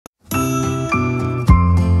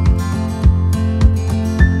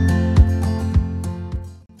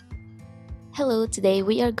today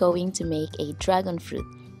we are going to make a dragon fruit,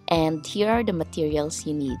 and here are the materials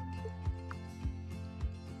you need.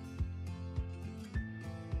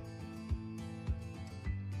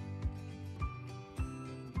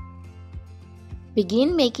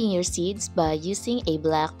 Begin making your seeds by using a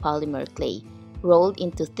black polymer clay, rolled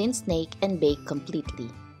into thin snake and bake completely.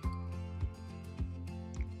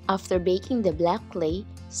 After baking the black clay,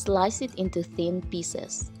 slice it into thin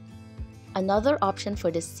pieces. Another option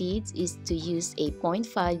for the seeds is to use a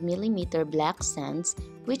 0.5 mm black sands,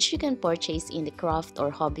 which you can purchase in the craft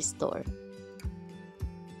or hobby store.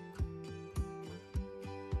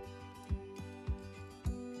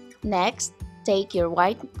 Next, take your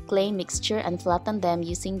white clay mixture and flatten them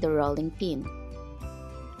using the rolling pin.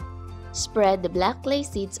 Spread the black clay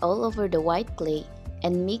seeds all over the white clay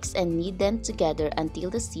and mix and knead them together until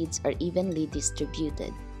the seeds are evenly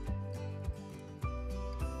distributed.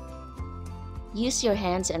 Use your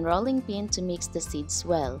hands and rolling pin to mix the seeds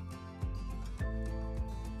well.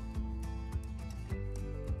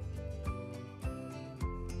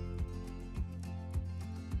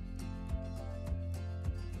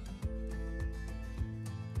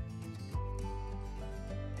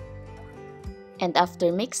 And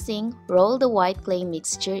after mixing, roll the white clay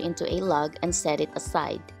mixture into a log and set it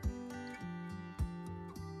aside.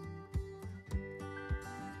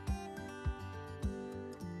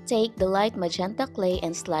 Take the light magenta clay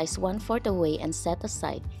and slice 1/4 away and set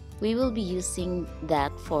aside. We will be using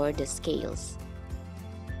that for the scales.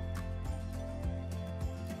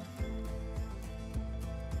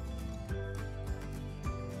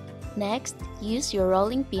 Next, use your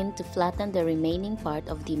rolling pin to flatten the remaining part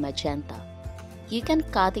of the magenta. You can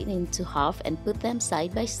cut it into half and put them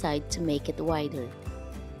side by side to make it wider.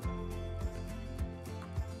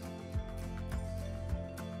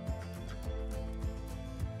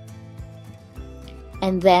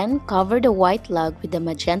 And then cover the white log with the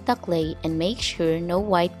magenta clay and make sure no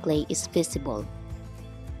white clay is visible.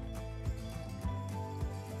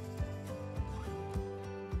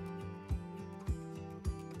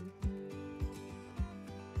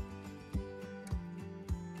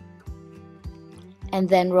 And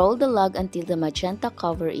then roll the log until the magenta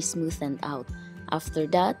cover is smoothened out. After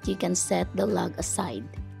that, you can set the log aside.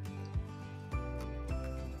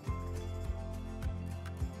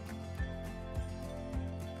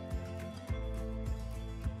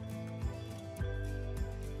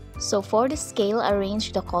 So for the scale,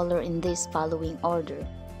 arrange the color in this following order.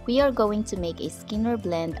 We are going to make a Skinner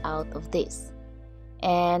blend out of this.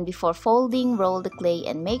 And before folding, roll the clay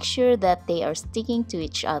and make sure that they are sticking to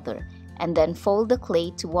each other. And then fold the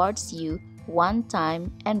clay towards you one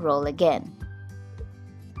time and roll again.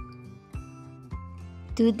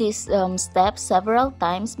 Do this step several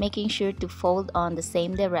times, making sure to fold on the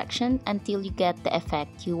same direction until you get the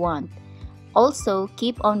effect you want. Also,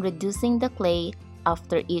 keep on reducing the clay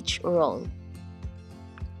after each roll.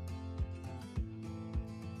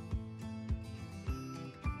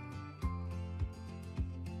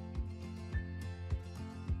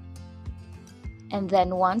 And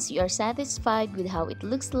then once you are satisfied with how it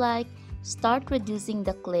looks like, start reducing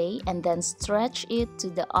the clay and then stretch it to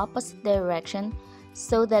the opposite direction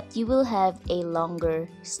so that you will have a longer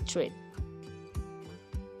strip.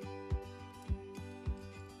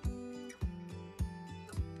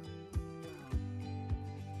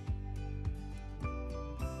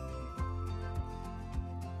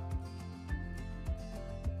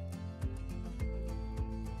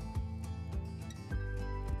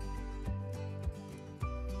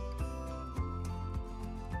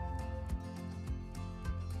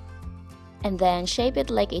 And then shape it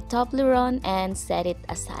like a Toblerone and set it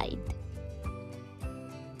aside.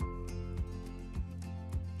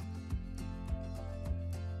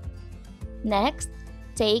 Next,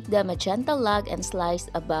 take the magenta log and slice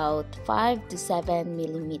about 5 to 7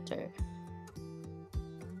 mm.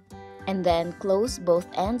 And then close both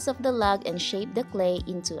ends of the log and shape the clay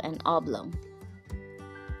into an oblong.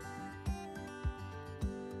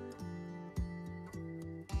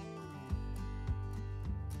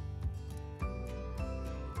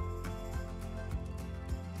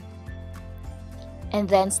 And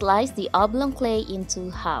then slice the oblong clay into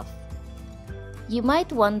half. You might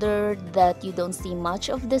wonder that you don't see much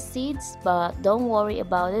of the seeds, but don't worry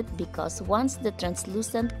about it because once the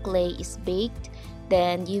translucent clay is baked,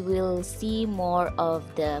 then you will see more of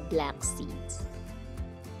the black seeds.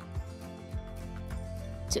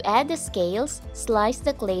 To add the scales, slice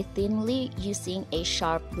the clay thinly using a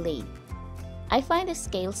sharp blade. I find the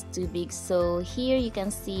scales too big, so here you can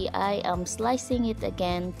see I am slicing it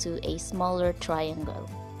again to a smaller triangle.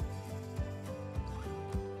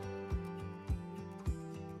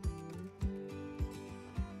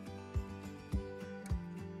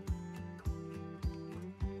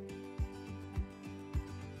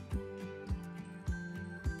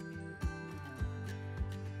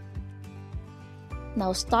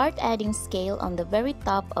 Now start adding scale on the very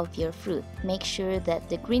top of your fruit. Make sure that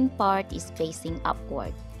the green part is facing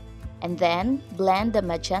upward. And then blend the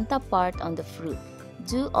magenta part on the fruit.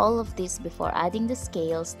 Do all of this before adding the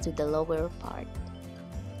scales to the lower part.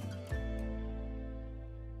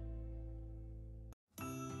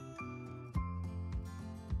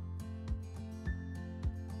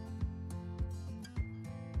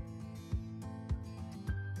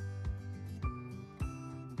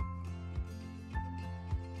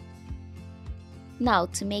 Now,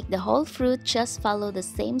 to make the whole fruit, just follow the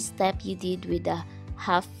same step you did with the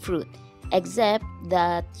half fruit, except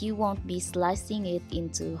that you won't be slicing it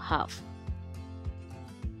into half.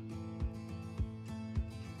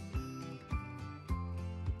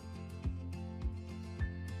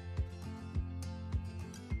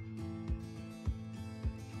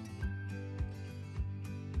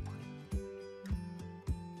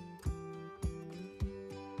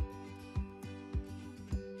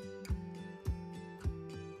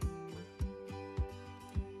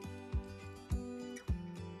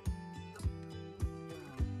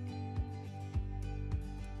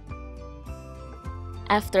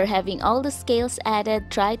 After having all the scales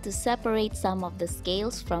added, try to separate some of the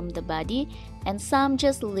scales from the body and some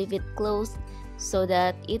just leave it closed so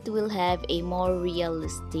that it will have a more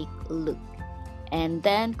realistic look. And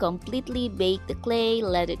then completely bake the clay,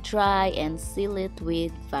 let it dry, and seal it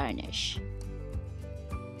with varnish.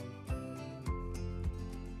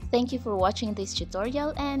 Thank you for watching this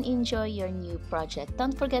tutorial and enjoy your new project.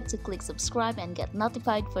 Don't forget to click subscribe and get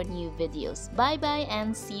notified for new videos. Bye bye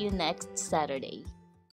and see you next Saturday.